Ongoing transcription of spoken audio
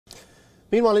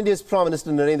Meanwhile, India's Prime Minister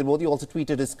Narendra Modi also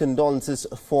tweeted his condolences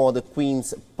for the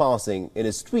Queen's passing. In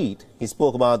his tweet, he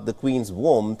spoke about the Queen's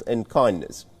warmth and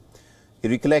kindness. He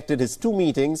recollected his two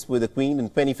meetings with the Queen in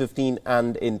 2015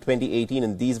 and in 2018,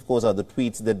 and these, of course, are the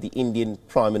tweets that the Indian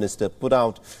Prime Minister put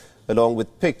out, along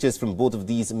with pictures from both of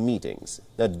these meetings.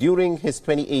 Now, during his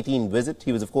 2018 visit,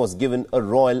 he was, of course, given a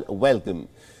royal welcome,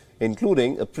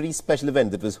 including a pretty special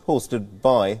event that was hosted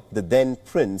by the then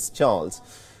Prince Charles,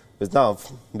 who has now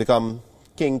become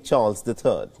King Charles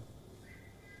III.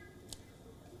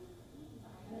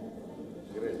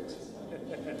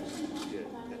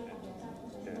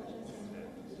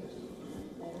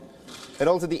 And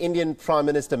also the Indian Prime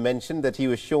Minister mentioned that he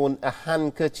was shown a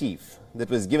handkerchief that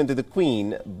was given to the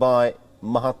Queen by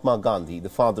Mahatma Gandhi, the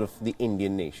father of the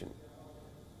Indian nation.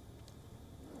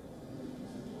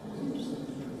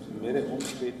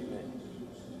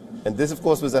 And this, of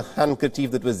course, was a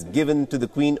handkerchief that was given to the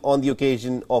Queen on the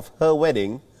occasion of her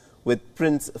wedding with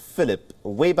Prince Philip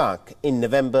way back in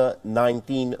November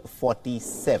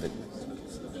 1947.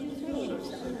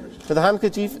 So the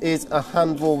handkerchief is a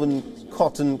hand-woven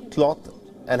cotton cloth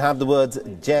and have the words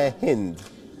Jai Hind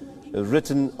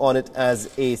written on it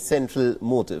as a central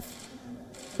motif.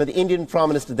 But the Indian Prime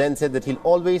Minister then said that he'll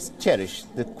always cherish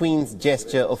the Queen's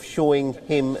gesture of showing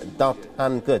him that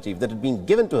handkerchief that had been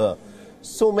given to her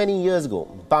so many years ago,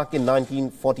 back in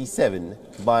 1947,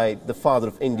 by the father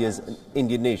of India's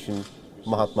Indian nation,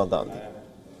 Mahatma Gandhi.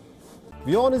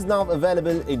 WION is now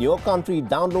available in your country.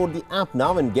 Download the app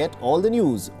now and get all the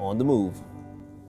news on the move.